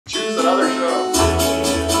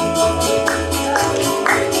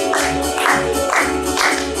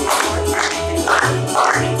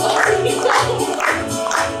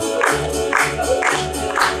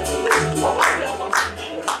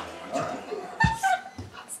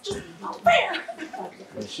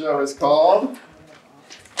show is called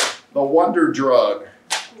The Wonder Drug.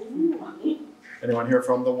 Anyone here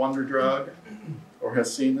from The Wonder Drug or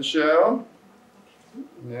has seen the show?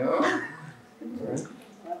 No?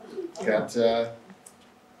 Got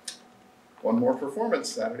one more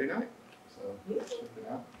performance Saturday night. So check it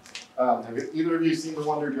out. Have either of you seen The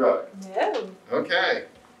Wonder Drug? No. Okay.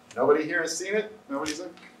 Nobody here has seen it? Nobody's like?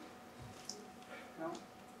 No.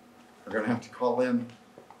 We're going to have to call in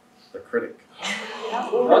the critic.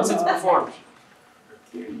 Once it's performed.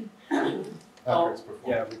 After it's performed.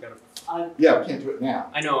 Yeah, we gotta. Yeah, we can't do it now.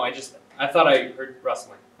 I know. I thought I heard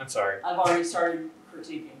rustling. I'm sorry. I've already started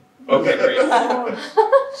critiquing. Okay, great.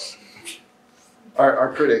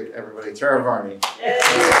 Our critic, everybody, Tara Varney.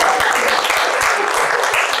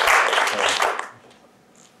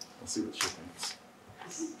 We'll see what she thinks.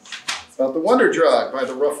 It's about The Wonder Drug by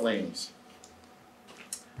the Rufflings.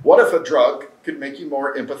 What if a drug could make you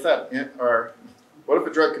more empathetic, or what if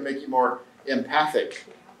a drug could make you more empathic?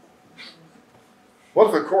 What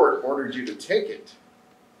if a court ordered you to take it?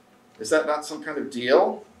 Is that not some kind of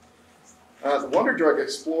deal? The Wonder Drug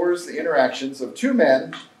explores the interactions of two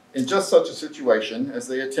men in just such a situation as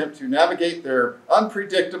they attempt to navigate their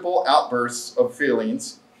unpredictable outbursts of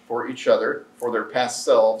feelings for each other, for their past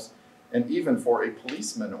selves, and even for a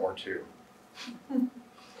policeman or two. Wonder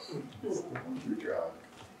Drug.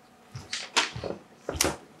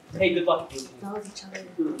 Hey, good luck. Love each other.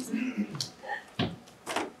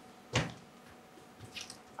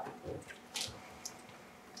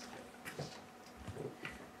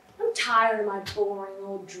 I'm tired of my boring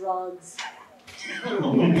old drugs.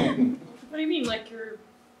 What do you mean, like your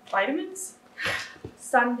vitamins?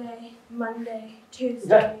 Sunday, Monday,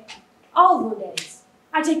 Tuesday, all the days.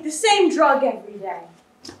 I take the same drug every day.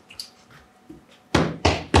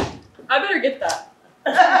 I better get that.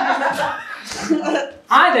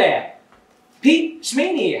 Hi there. Pete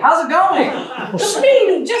Schmeeny, how's it going?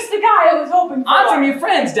 Schmeeny, just the guy I was hoping for. I'm from your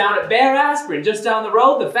friends down at Bear Aspirin, just down the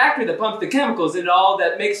road, the factory that pumps the chemicals into all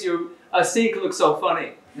that makes your sink look so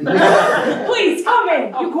funny. Please, come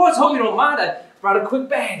in. Of course, hope you don't mind. I brought a quick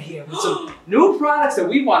bag here with some new products that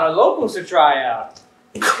we want our locals to try out.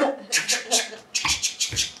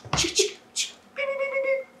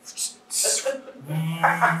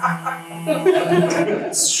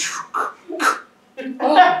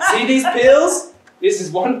 See these pills? This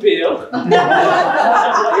is one pill.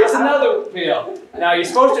 Here's another pill. Now you're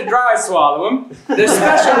supposed to dry swallow them. They're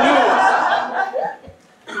special new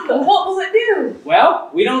ones. What will it do? Well,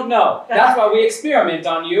 we don't know. That's why we experiment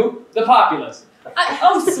on you, the populace.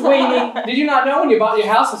 Oh, sweetie. Did you not know when you bought your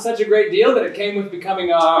house was such a great deal that it came with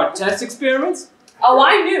becoming our test experiments? Oh,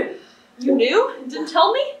 I knew. You knew? Didn't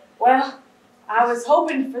tell me? Well, I was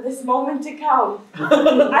hoping for this moment to come.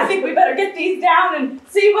 I think we better get these down and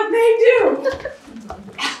see what they do.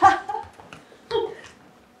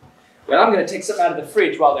 Well, I'm going to take some out of the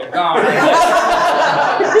fridge while they're gone.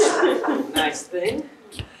 Nice thing.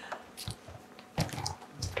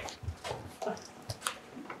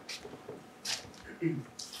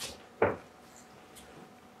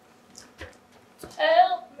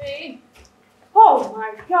 Help me. Oh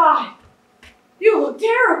my God. You look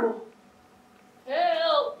terrible.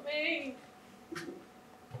 Help me.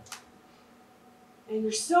 And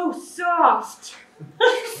you're so soft.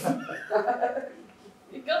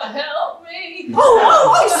 You gotta help me.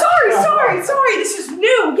 Oh, sorry. This is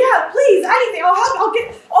new. Yeah, please, anything. I'll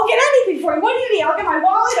get anything for you. What do you need? I'll get my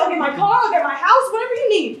wallet, I'll get my car, I'll get my house, whatever you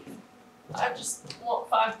need. I just want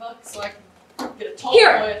 $5 so I can get a toll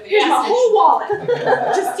Here, away at the here's my gas whole wallet.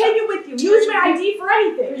 Just take it with you. Use my ID for station. Are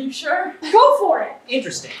anything. you sure? Go for it.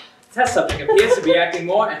 Interesting. Test subject appears to be acting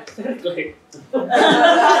more empathetically.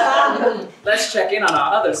 Let's check in on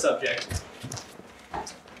our other subject.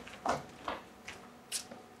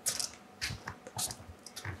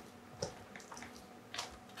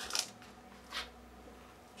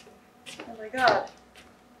 Oh my God.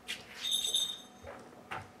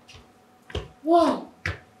 Whoa.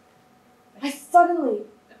 I'm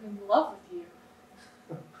in love with you.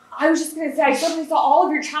 I was just gonna say, I suddenly saw all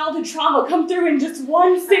of your childhood trauma come through in just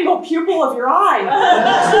one single pupil of your eye.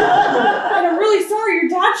 And I'm really sorry, your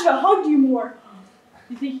dad should have hugged you more.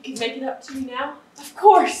 You think you can make it up to me now? Of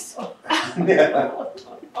course. That's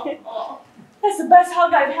the best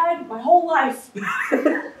hug I've had my whole life.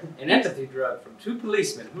 An empathy drug from two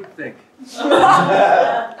policemen, who'd think?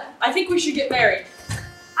 I think we should get married.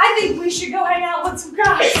 I think we should go hang out with some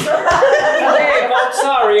guys. Hey, folks,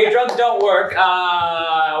 sorry, drugs don't work.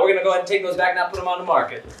 We're gonna go ahead and take those back and not put them on the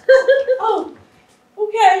market. Oh,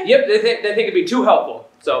 okay. Yep, they think it'd be too helpful,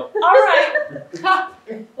 so. All right.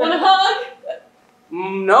 Want a hug?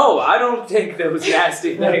 No, I don't take those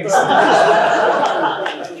nasty things. That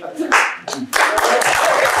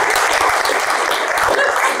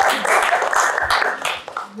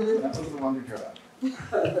was the wonder drug.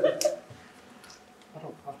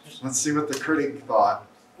 Let's see what the critic thought.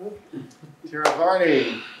 Tara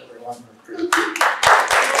Varney. Everyone for critic.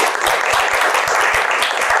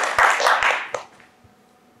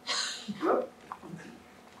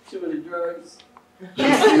 Too many drugs. You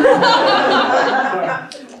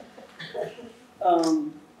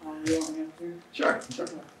want me up here? Sure.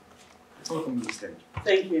 Welcome to the stage.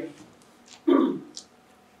 Thank you.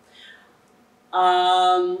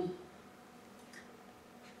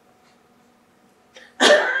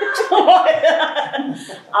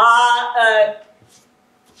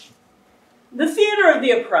 The theater of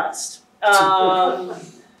the oppressed.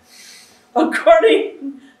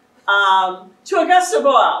 According to Augusta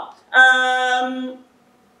Boal,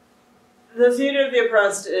 the theater of the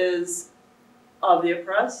oppressed is of the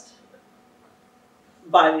oppressed,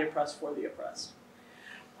 by the oppressed, for the oppressed.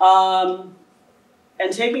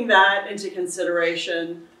 And taking that into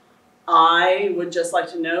consideration, I would just like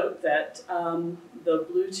to note that the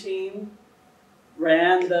blue team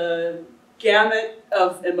ran the gamut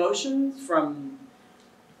of emotions from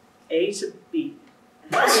A to B.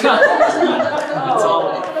 That's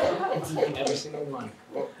all. Every single one.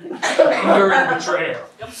 Anger and betrayal.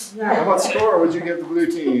 How about score would you give the blue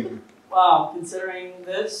team? Wow, considering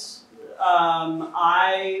this,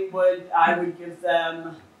 I would give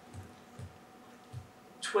them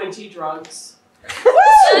 20 drugs.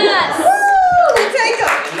 Yes! Woo! Take them!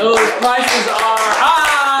 And those prices are high!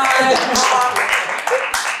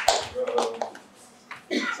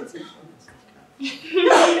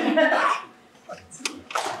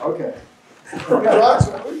 Okay. Drugs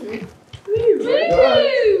for the blue team.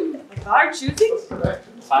 Woo! Our choosing?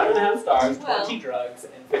 5.5 stars, Well. 20 drugs,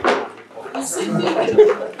 and 51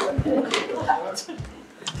 reports.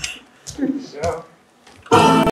 Yeah.